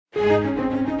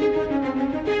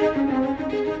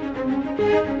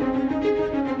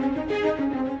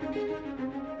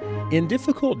In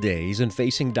difficult days and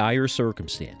facing dire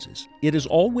circumstances, it is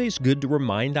always good to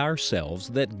remind ourselves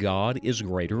that God is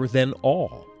greater than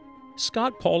all.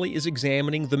 Scott Pauley is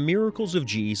examining the miracles of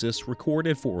Jesus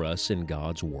recorded for us in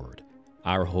God's Word.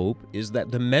 Our hope is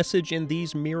that the message in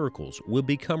these miracles will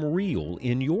become real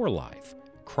in your life.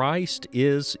 Christ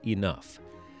is enough.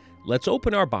 Let's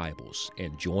open our Bibles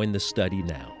and join the study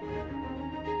now.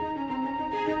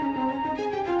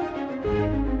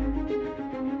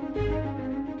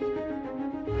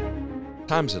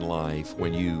 Times in life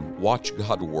when you watch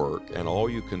God work and all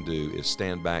you can do is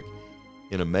stand back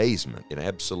in amazement, in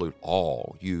absolute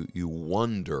awe. You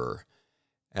wonder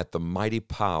at the mighty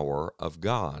power of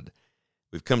God.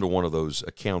 We've come to one of those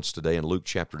accounts today in Luke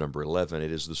chapter number 11.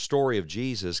 It is the story of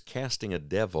Jesus casting a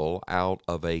devil out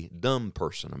of a dumb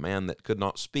person, a man that could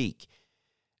not speak.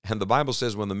 And the Bible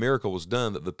says when the miracle was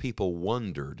done that the people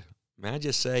wondered. May I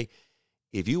just say,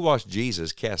 if you watch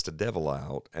Jesus cast a devil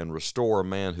out and restore a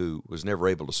man who was never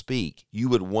able to speak, you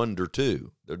would wonder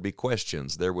too. There'd be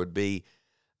questions. There would be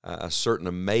a certain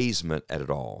amazement at it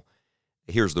all.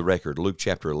 Here's the record, Luke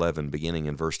chapter 11, beginning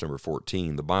in verse number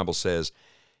 14. The Bible says,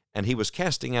 "And he was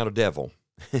casting out a devil."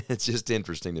 It's just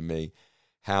interesting to me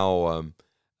how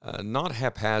not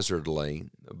haphazardly,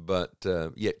 but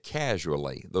yet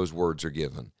casually those words are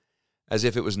given, as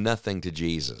if it was nothing to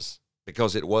Jesus.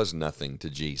 Because it was nothing to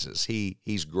Jesus.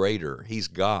 He's greater. He's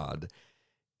God.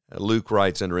 Luke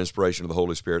writes under inspiration of the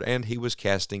Holy Spirit, "And he was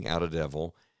casting out a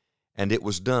devil, and it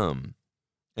was dumb.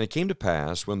 And it came to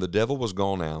pass, when the devil was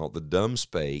gone out, the dumb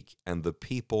spake, and the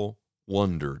people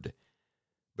wondered.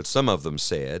 But some of them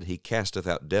said, He casteth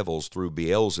out devils through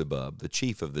Beelzebub, the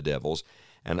chief of the devils.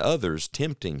 And others,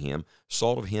 tempting him,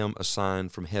 sought of him a sign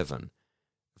from heaven."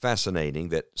 Fascinating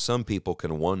that some people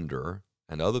can wonder,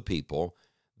 and other people,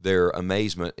 their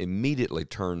amazement immediately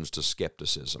turns to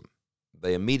skepticism.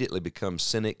 They immediately become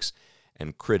cynics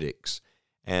and critics,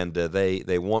 and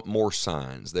they want more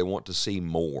signs. They want to see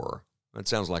more. That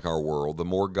sounds like our world. The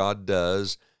more God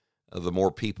does, the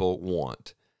more people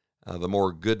want. The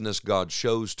more goodness God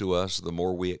shows to us, the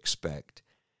more we expect.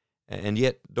 And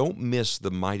yet, don't miss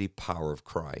the mighty power of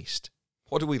Christ.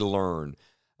 What do we learn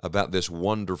about this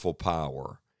wonderful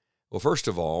power? Well, first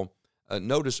of all,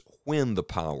 notice when the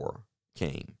power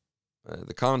came.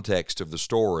 The context of the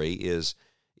story is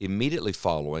immediately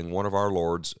following one of our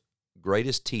Lord's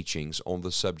greatest teachings on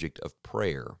the subject of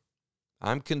prayer.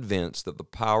 I'm convinced that the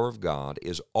power of God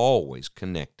is always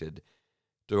connected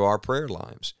to our prayer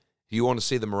lives. If you want to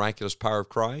see the miraculous power of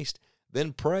Christ,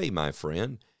 then pray, my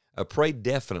friend. Pray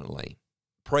definitely.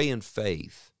 Pray in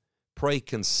faith. Pray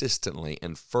consistently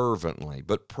and fervently,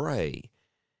 but pray.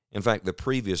 In fact, the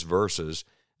previous verses,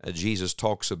 Jesus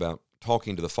talks about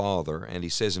talking to the Father, and he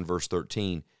says in verse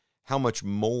 13, "How much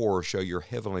more shall your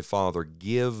heavenly Father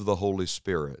give the Holy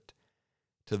Spirit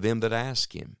to them that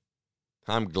ask him?"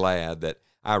 I'm glad that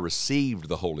I received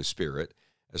the Holy Spirit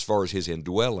as far as his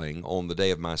indwelling on the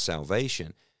day of my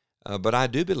salvation, but I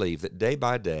do believe that day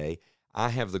by day I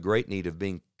have the great need of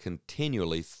being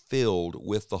continually filled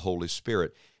with the Holy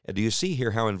Spirit. And do you see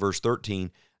here how in verse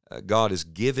 13 God is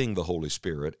giving the Holy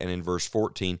Spirit, and in verse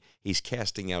 14 he's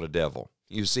casting out a devil?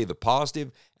 You see the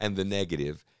positive and the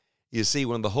negative. You see,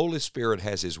 when the Holy Spirit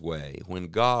has his way, when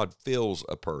God fills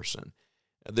a person,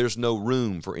 there's no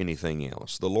room for anything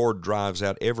else. The Lord drives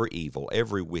out every evil,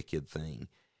 every wicked thing.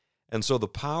 And so the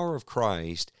power of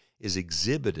Christ is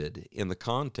exhibited in the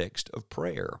context of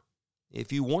prayer.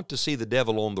 If you want to see the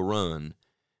devil on the run,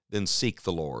 then seek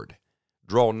the Lord.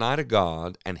 Draw nigh to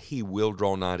God, and he will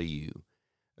draw nigh to you.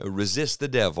 Resist the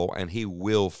devil, and he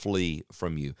will flee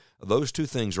from you. Those two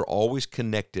things are always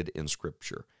connected in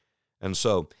Scripture. And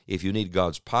so, if you need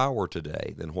God's power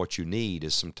today, then what you need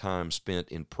is some time spent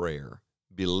in prayer,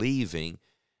 believing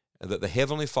that the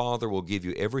Heavenly Father will give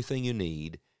you everything you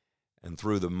need, and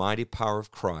through the mighty power of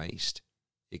Christ,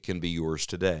 it can be yours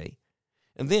today.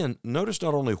 And then, notice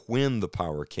not only when the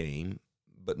power came,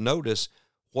 but notice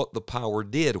what the power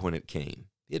did when it came.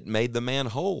 It made the man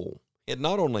whole. It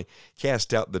not only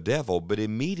cast out the devil, but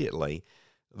immediately,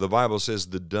 the Bible says,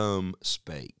 the dumb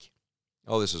spake.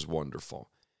 Oh, this is wonderful.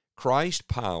 Christ's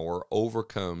power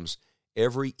overcomes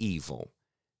every evil,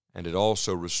 and it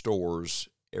also restores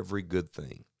every good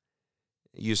thing.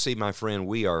 You see, my friend,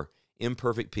 we are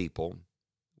imperfect people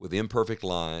with imperfect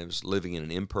lives, living in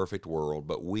an imperfect world,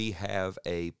 but we have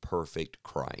a perfect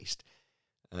Christ.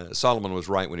 Solomon was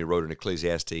right when he wrote in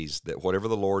Ecclesiastes that whatever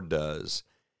the Lord does,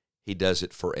 he does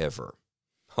it forever.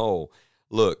 Oh,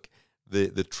 look,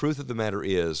 the truth of the matter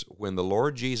is, when the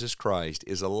Lord Jesus Christ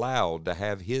is allowed to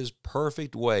have his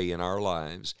perfect way in our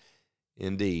lives,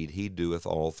 indeed, he doeth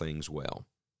all things well.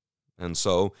 And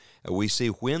so we see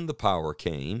when the power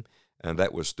came, and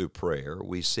that was through prayer.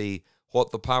 We see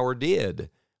what the power did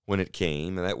when it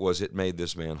came, and that was it made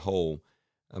this man whole.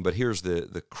 But here's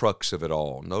the crux of it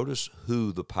all. Notice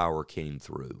who the power came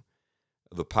through.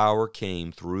 The power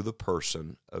came through the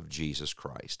person of Jesus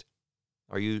Christ.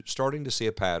 Are you starting to see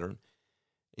a pattern?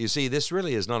 You see, this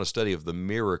really is not a study of the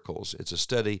miracles. It's a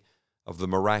study of the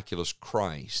miraculous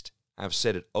Christ. I've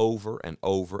said it over and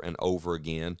over and over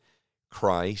again.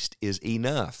 Christ is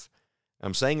enough.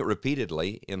 I'm saying it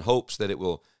repeatedly in hopes that it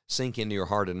will sink into your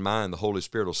heart and mind. The Holy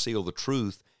Spirit will seal the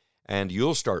truth, and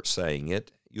you'll start saying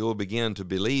it. You'll begin to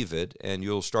believe it, and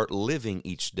you'll start living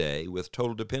each day with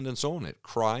total dependence on it.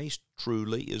 Christ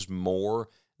truly is more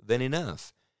than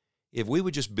enough. If we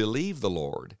would just believe the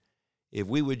Lord, if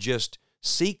we would just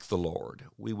seek the Lord,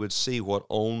 we would see what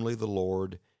only the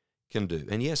Lord can do.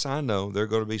 And yes, I know there are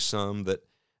going to be some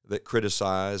that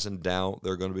criticize and doubt.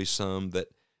 There are going to be some that,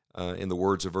 in the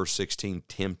words of verse 16,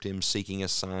 tempt him, seeking a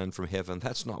sign from heaven.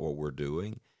 That's not what we're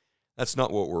doing. That's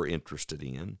not what we're interested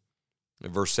in.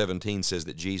 Verse 17 says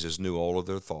that Jesus knew all of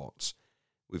their thoughts.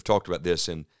 We've talked about this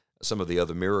in some of the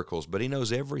other miracles, but he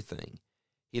knows everything.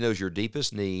 He knows your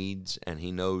deepest needs, and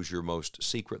he knows your most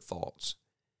secret thoughts.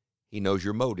 He knows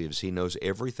your motives. He knows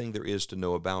everything there is to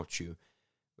know about you.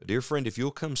 But dear friend, if you'll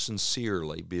come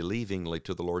sincerely, believingly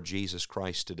to the Lord Jesus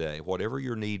Christ today, whatever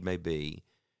your need may be,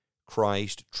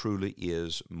 Christ truly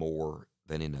is more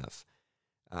than enough.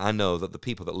 I know that the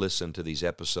people that listen to these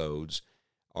episodes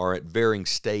are at varying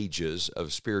stages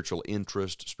of spiritual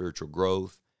interest, spiritual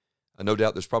growth. No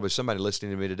doubt there's probably somebody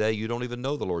listening to me today, you don't even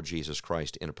know the Lord Jesus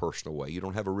Christ in a personal way. You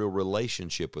don't have a real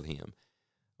relationship with him.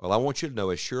 Well, I want you to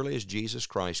know, as surely as Jesus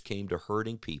Christ came to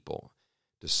hurting people,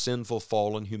 to sinful,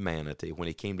 fallen humanity when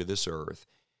he came to this earth,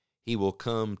 he will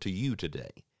come to you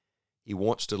today. He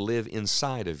wants to live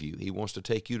inside of you. He wants to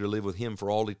take you to live with him for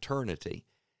all eternity.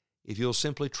 If you'll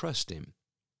simply trust him,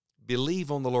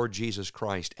 believe on the Lord Jesus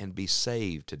Christ, and be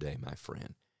saved today, my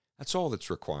friend. That's all that's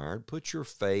required. Put your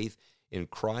faith in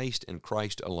Christ and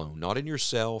Christ alone, not in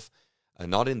yourself,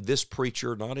 not in this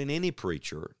preacher, not in any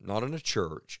preacher, not in a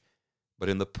church, but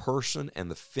in the person and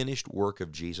the finished work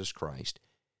of Jesus Christ.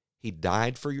 He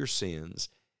died for your sins.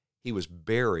 He was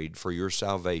buried for your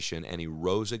salvation, and he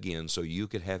rose again so you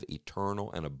could have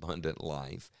eternal and abundant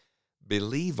life.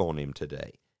 Believe on him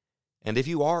today. And if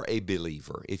you are a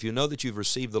believer, if you know that you've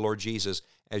received the Lord Jesus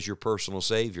as your personal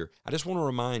Savior, I just want to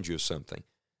remind you of something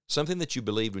that you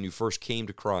believed when you first came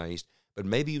to Christ, but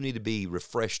maybe you need to be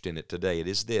refreshed in it today. It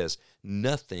is this: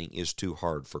 nothing is too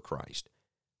hard for Christ.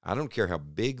 I don't care how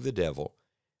big the devil,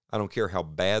 I don't care how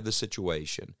bad the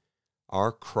situation,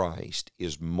 our Christ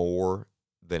is more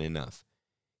than enough.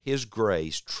 His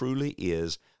grace truly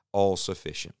is all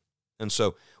sufficient. And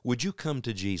so, would you come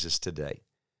to Jesus today?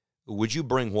 Would you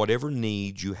bring whatever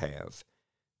need you have?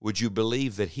 Would you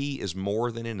believe that he is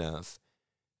more than enough?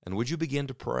 And would you begin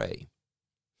to pray?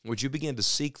 Would you begin to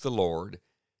seek the Lord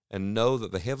and know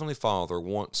that the Heavenly Father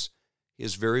wants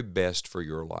his very best for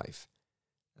your life?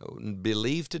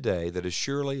 Believe today that as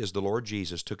surely as the Lord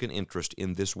Jesus took an interest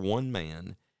in this one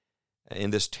man, in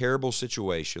this terrible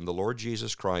situation, the Lord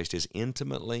Jesus Christ is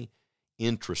intimately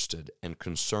interested and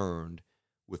concerned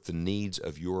with the needs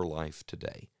of your life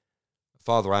today.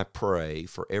 Father, I pray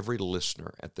for every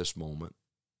listener at this moment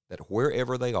that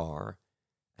wherever they are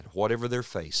and whatever they're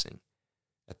facing,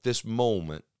 at this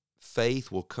moment,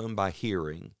 faith will come by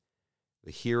hearing,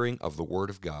 the hearing of the Word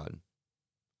of God.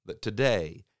 That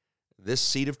today, this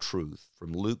seed of truth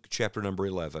from Luke chapter number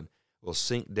 11 will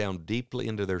sink down deeply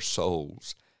into their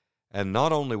souls. And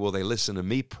not only will they listen to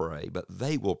me pray, but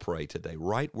they will pray today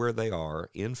right where they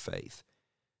are in faith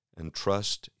and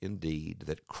trust indeed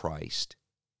that Christ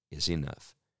is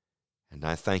enough. And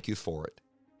I thank you for it.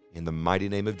 In the mighty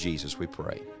name of Jesus we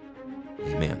pray.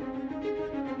 Amen.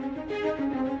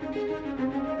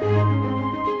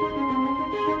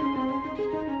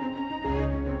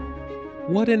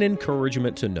 What an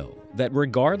encouragement to know that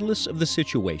regardless of the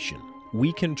situation,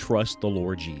 we can trust the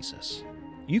Lord Jesus.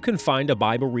 You can find a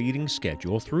Bible reading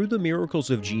schedule through the miracles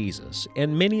of Jesus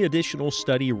and many additional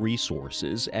study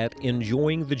resources at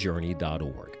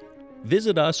enjoyingthejourney.org.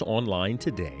 Visit us online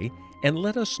today and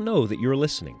let us know that you're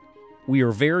listening. We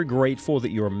are very grateful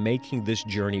that you're making this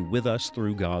journey with us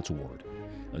through God's Word.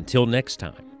 Until next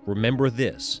time, remember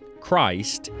this: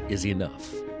 Christ is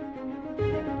enough.